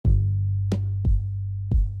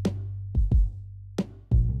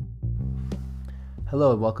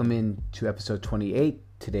Hello and welcome in to episode 28.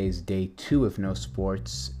 Today's day 2 of No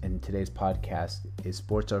Sports, and today's podcast is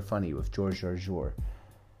Sports Are Funny with George Arjour.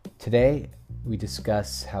 Today, we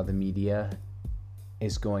discuss how the media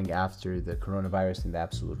is going after the coronavirus in the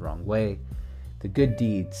absolute wrong way, the good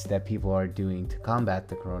deeds that people are doing to combat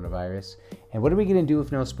the coronavirus, and what are we going to do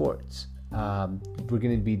with No Sports? We're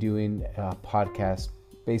going to be doing a podcast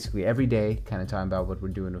basically every day, kind of talking about what we're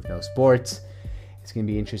doing with No Sports. It's going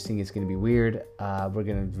to be interesting. It's going to be weird. We're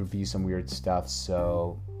going to review some weird stuff,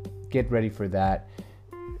 so get ready for that.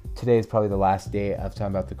 Today is probably the last day of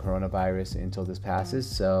talking about the coronavirus until this passes,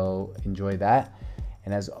 so enjoy that.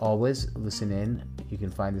 And as always, listen in. You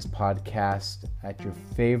can find this podcast at your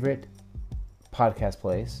favorite podcast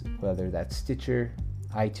place, whether that's Stitcher,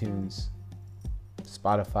 iTunes,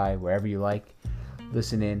 Spotify, wherever you like.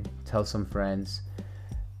 Listen in, tell some friends.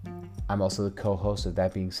 I'm also the co-host of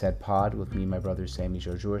That Being Said Pod with me and my brother Sammy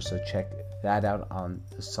Arjour, so check that out on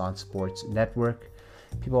the SON Sports Network.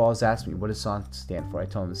 People always ask me, what does SON stand for? I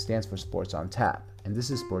tell them it stands for Sports on Tap, and this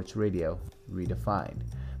is Sports Radio Redefined.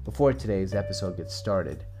 Before today's episode gets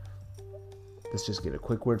started, let's just get a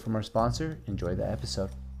quick word from our sponsor. Enjoy the episode.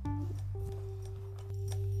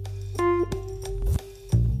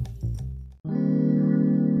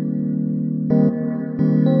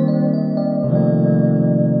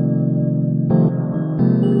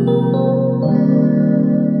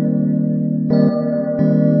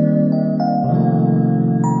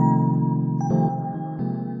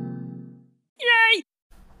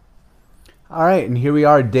 All right, and here we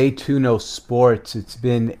are, day 2, No Sports. It's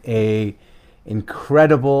been a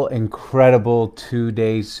incredible 2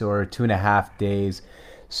 days or 2.5 days,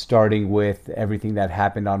 starting with everything that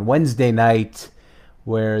happened on Wednesday night,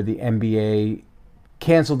 where the NBA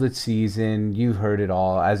canceled its season. You've heard it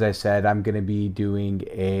all. As I said, I'm going to be doing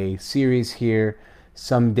a series here.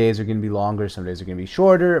 Some days are going to be longer, some days are going to be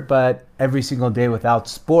shorter, but every single day without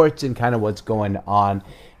sports and kind of what's going on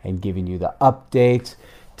and giving you the updates.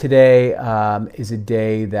 Today is a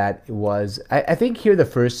day that was, I think here the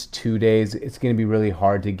first 2 days, it's going to be really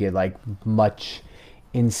hard to get like much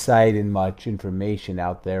insight and much information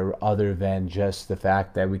out there other than just the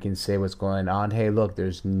fact that we can say what's going on. Hey, look,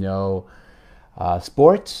 there's no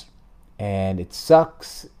sports and it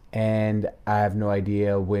sucks and I have no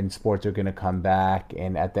idea when sports are going to come back.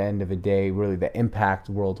 And at the end of the day, really the impact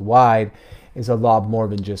worldwide is a lot more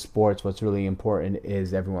than just sports. What's really important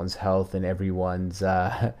is everyone's health and everyone's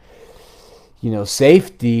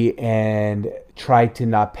safety, and try to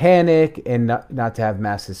not panic and not to have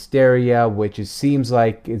mass hysteria, which seems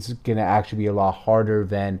like it's going to actually be a lot harder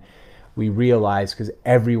than we realize, because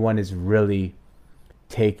everyone is really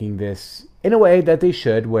taking this in a way that they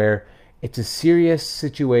should, where it's a serious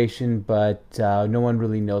situation, but no one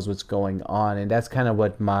really knows what's going on. And that's kind of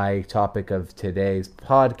what my topic of today's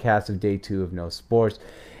podcast of day 2 of No Sports.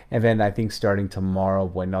 And then I think starting tomorrow,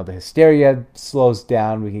 when all the hysteria slows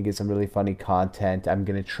down, we can get some really funny content. I'm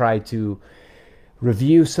going to try to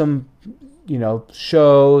review some,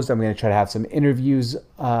 shows. I'm going to try to have some interviews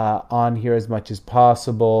on here as much as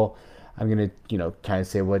possible. I'm going to, kind of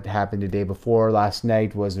say what happened the day before. Last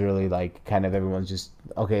night was really like kind of everyone's just,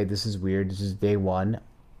 okay, this is weird. This is day 1.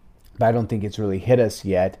 But I don't think it's really hit us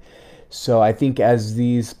yet. So I think as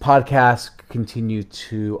these podcasts continue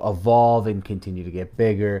to evolve and continue to get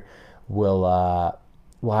bigger, we'll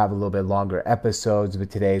have a little bit longer episodes.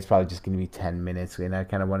 But today is probably just going to be 10 minutes. And I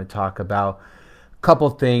kind of want to talk about a couple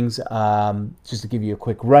things, just to give you a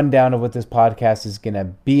quick rundown of what this podcast is going to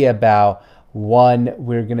be about. One,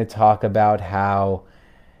 we're going to talk about how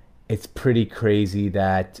it's pretty crazy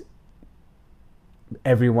that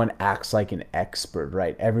everyone acts like an expert,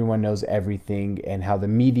 right? Everyone knows everything, and how the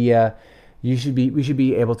media, we should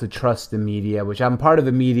be able to trust the media, which I'm part of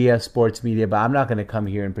the media, sports media, but I'm not going to come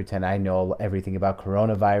here and pretend I know everything about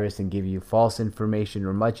coronavirus and give you false information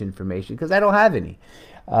or much information, because I don't have any.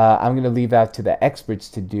 I'm going to leave out to the experts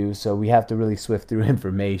to do, so we have to really sift through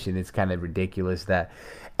information. It's kind of ridiculous that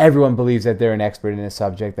everyone believes that they're an expert in a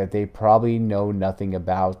subject that they probably know nothing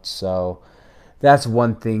about. So that's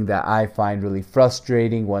one thing that I find really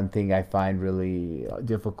frustrating, one thing I find really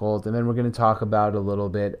difficult. And then we're going to talk about a little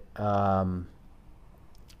bit how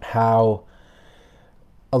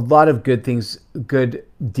a lot of good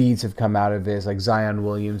deeds have come out of this, like Zion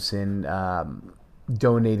Williamson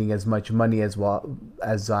donating as much money as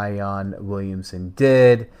Zion Williamson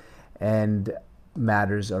did, and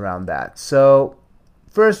matters around that. So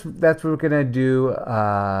first, that's what we're going to do.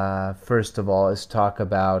 First of all, is talk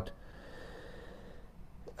about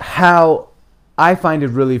how I find it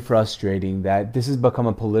really frustrating that this has become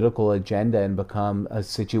a political agenda and become a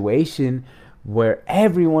situation where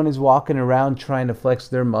everyone is walking around trying to flex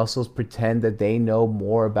their muscles, pretend that they know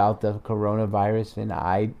more about the coronavirus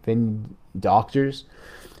than doctors,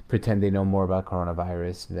 pretend they know more about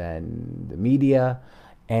coronavirus than the media,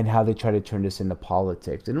 and how they try to turn this into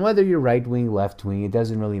politics. And whether you're right wing, left wing, it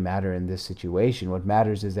doesn't really matter in this situation. What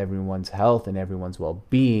matters is everyone's health and everyone's well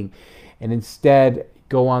being. And instead,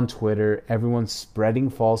 go on Twitter, everyone's spreading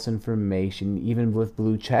false information, even with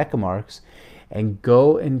blue check marks, and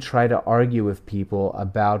go and try to argue with people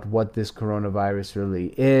about what this coronavirus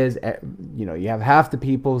really is. You know, you have half the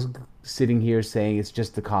people sitting here saying it's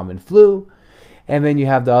just the common flu. And then you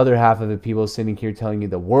have the other half of the people sitting here telling you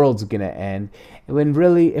the world's going to end. When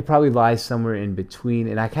really it probably lies somewhere in between.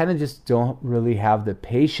 And I kind of just don't really have the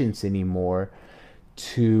patience anymore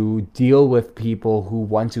to deal with people who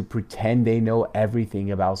want to pretend they know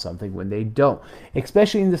everything about something when they don't.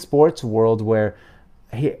 Especially in the sports world where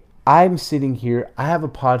I'm sitting here, I have a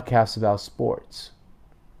podcast about sports.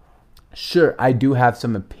 Sure, I do have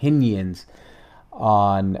some opinions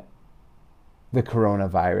on the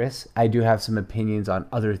coronavirus. I do have some opinions on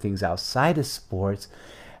other things outside of sports,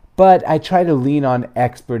 but I try to lean on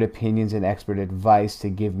expert opinions and expert advice to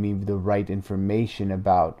give me the right information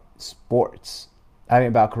about sports.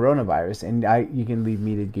 About coronavirus, and you can leave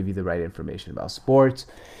me to give you the right information about sports.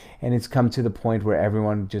 And it's come to the point where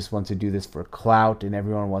everyone just wants to do this for clout, and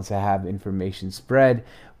everyone wants to have information spread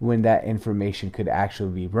when that information could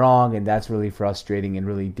actually be wrong. And that's really frustrating and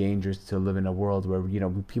really dangerous to live in a world where, you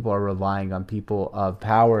know, people are relying on people of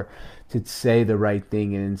power to say the right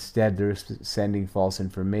thing, and instead they're sending false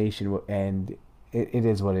information, and it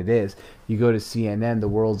is what it is. You go to CNN, the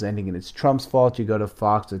world's ending and it's Trump's fault. You go to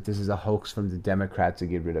Fox, that this is a hoax from the Democrats to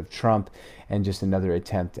get rid of Trump and just another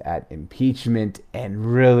attempt at impeachment.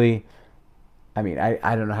 And really, I mean,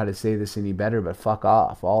 I don't know how to say this any better, but fuck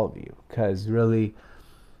off, all of you. Because really,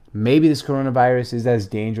 maybe this coronavirus is as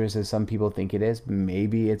dangerous as some people think it is.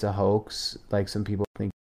 Maybe it's a hoax, like some people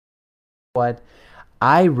think. What?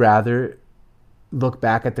 I rather look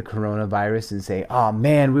back at the coronavirus and say, oh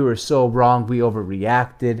man, we were so wrong, we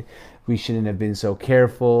overreacted, we shouldn't have been so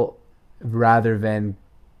careful, rather than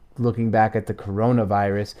looking back at the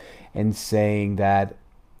coronavirus and saying that,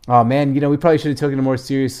 oh man, you know, we probably should have taken it more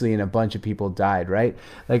seriously and a bunch of people died, right?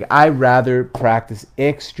 Like, I rather practice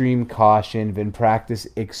extreme caution than practice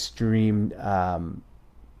extreme,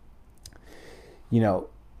 you know,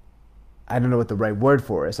 I don't know what the right word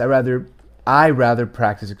for is. I rather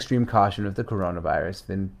practice extreme caution with the coronavirus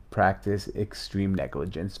than practice extreme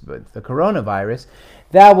negligence with the coronavirus.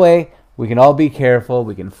 That way, we can all be careful.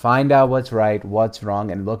 We can find out what's right, what's wrong,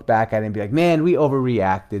 and look back at it and be like, man, we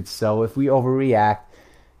overreacted. So if we overreact,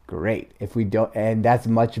 great. If we don't, and that's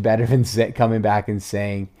much better than coming back and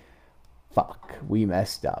saying, fuck, we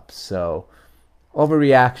messed up. So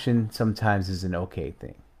overreaction sometimes is an okay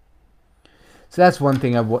thing. So that's one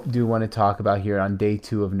thing I do want to talk about here on day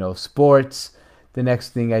 2 of No Sports. The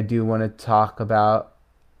next thing I do want to talk about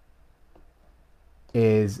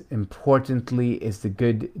is the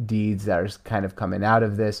good deeds that are kind of coming out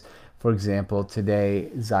of this. For example, today,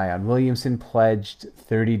 Zion Williamson pledged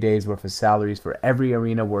 30 days worth of salaries for every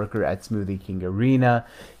arena worker at Smoothie King Arena.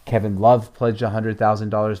 Kevin Love pledged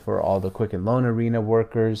 $100,000 for all the Quicken Loan Arena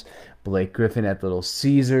workers. Blake Griffin at Little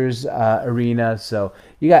Caesars Arena. So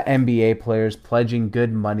you got NBA players pledging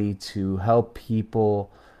good money to help people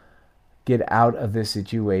get out of this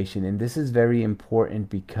situation. And this is very important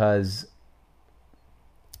because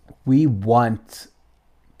we want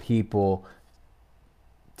people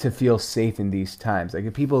to feel safe in these times. Like,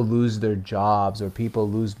 if people lose their jobs or people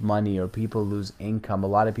lose money or people lose income, a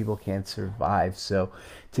lot of people can't survive. So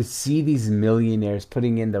to see these millionaires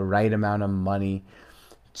putting in the right amount of money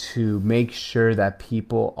to make sure that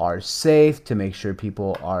people are safe, to make sure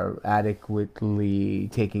people are adequately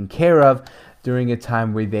taken care of during a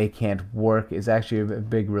time where they can't work, is actually a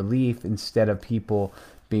big relief, instead of people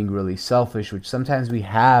being really selfish, which sometimes we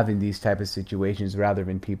have in these type of situations, rather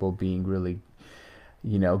than people being really,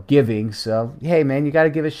 you know, giving. So, hey man, you got to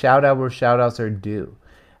give a shout out where shout outs are due.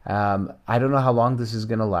 I don't know how long this is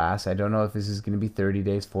going to last. I don't know if this is going to be 30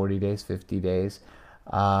 days, 40 days, 50 days.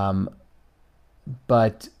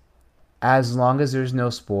 But as long as there's no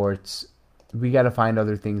sports, we got to find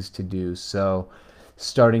other things to do. So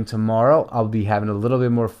starting tomorrow, I'll be having a little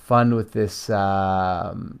bit more fun with this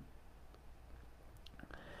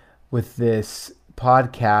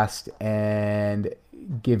podcast and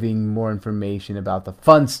giving more information about the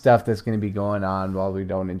fun stuff that's going to be going on. While we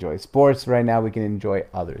don't enjoy sports right now, we can enjoy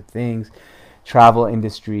other things. Travel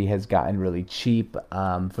industry has gotten really cheap.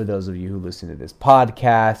 For those of you who listen to this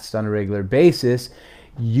podcast on a regular basis,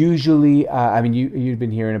 Usually, you've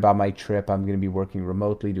been hearing about my trip. I'm going to be working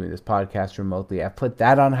remotely, doing this podcast remotely. I put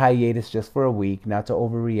that on hiatus just for a week, not to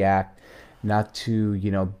overreact, not to,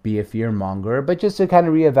 be a fear monger, but just to kind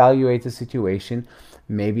of reevaluate the situation.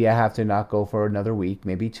 Maybe I have to not go for another week,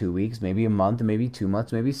 maybe 2 weeks, maybe a month, maybe 2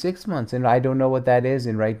 months, maybe 6 months. And I don't know what that is.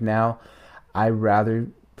 And right now, I rather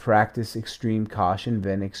practice extreme caution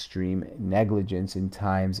than extreme negligence in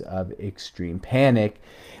times of extreme panic.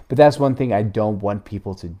 But that's one thing I don't want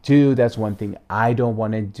people to do. That's one thing I don't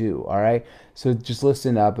want to do. All right. So just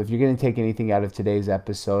listen up. If you're going to take anything out of today's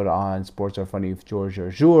episode on Sports Are Funny with George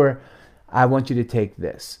Arjour, I want you to take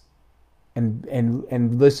this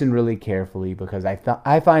and listen really carefully, because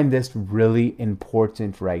I find this really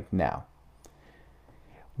important right now.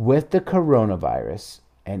 With the coronavirus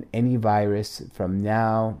and any virus from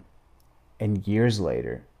now and years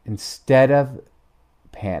later, instead of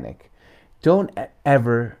panic, don't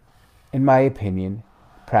ever, in my opinion,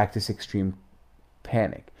 practice extreme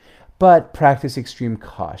panic, but practice extreme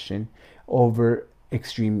caution over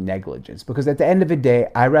extreme negligence. Because at the end of the day,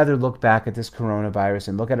 I rather look back at this coronavirus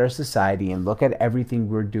and look at our society and look at everything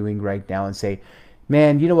we're doing right now and say,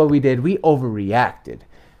 man, you know what we did? We overreacted.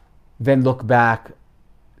 Then look back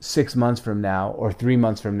 6 months from now, or 3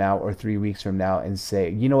 months from now, or 3 weeks from now and say,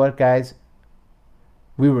 you know what, guys?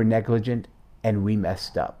 We were negligent and we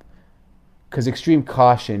messed up. Because extreme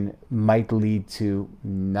caution might lead to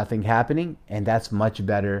nothing happening, and that's much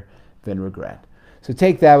better than regret. So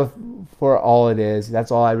take that for all it is.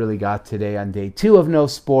 That's all I really got today on day 2 of No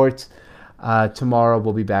Sports. Tomorrow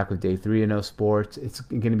we'll be back with day 3 of No Sports. It's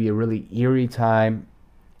going to be a really eerie time.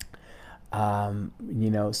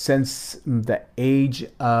 Since the age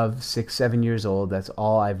of 6-7 years old, that's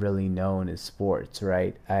all I've really known is sports,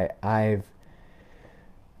 right? I've,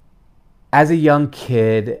 as a young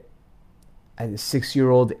kid, a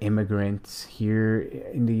 6-year-old immigrant here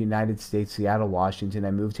in the United States, Seattle, Washington.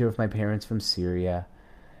 I moved here with my parents from Syria.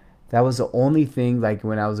 That was the only thing, like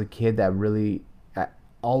when I was a kid, that really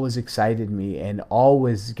always excited me and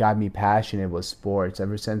always got me passionate was sports.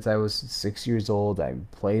 Ever since I was 6 years old, I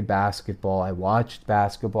played basketball. I watched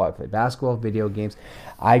basketball. I played basketball, video games.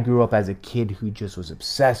 I grew up as a kid who just was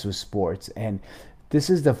obsessed with sports. And this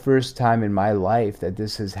is the first time in my life that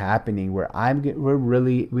this is happening where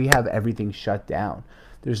we have everything shut down.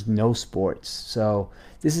 There's no sports. So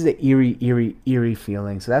this is an eerie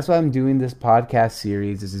feeling. So that's why I'm doing this podcast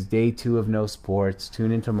series. This is day 2 of No Sports.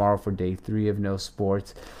 Tune in tomorrow for day 3 of No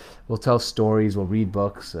Sports. We'll tell stories, we'll read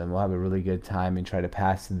books, and we'll have a really good time and try to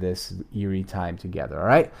pass this eerie time together. All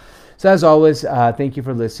right? So as always, thank you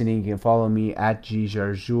for listening. You can follow me at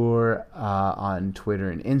GJarjour on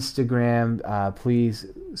Twitter and Instagram. Please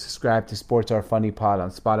subscribe to Sports Are Funny Pod on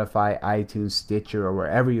Spotify, iTunes, Stitcher, or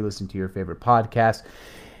wherever you listen to your favorite podcast.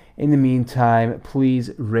 In the meantime,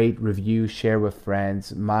 please rate, review, share with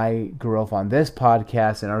friends. My growth on this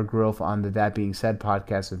podcast and our growth on the That Being Said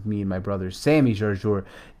podcast with me and my brother Sammy Jarjour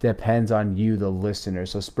depends on you, the listener.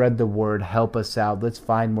 So spread the word, help us out. Let's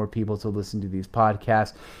find more people to listen to these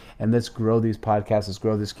podcasts, and let's grow these podcasts. Let's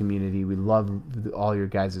grow this community. We love all your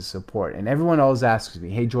guys' support. And everyone always asks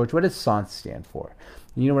me, hey, George, what does SONT stand for?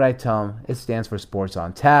 And you know what I tell them? It stands for Sports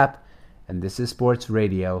on Tap, and this is Sports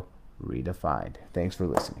Radio Redefined. Thanks for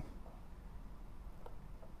listening.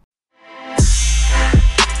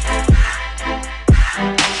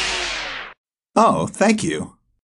 Oh, thank you.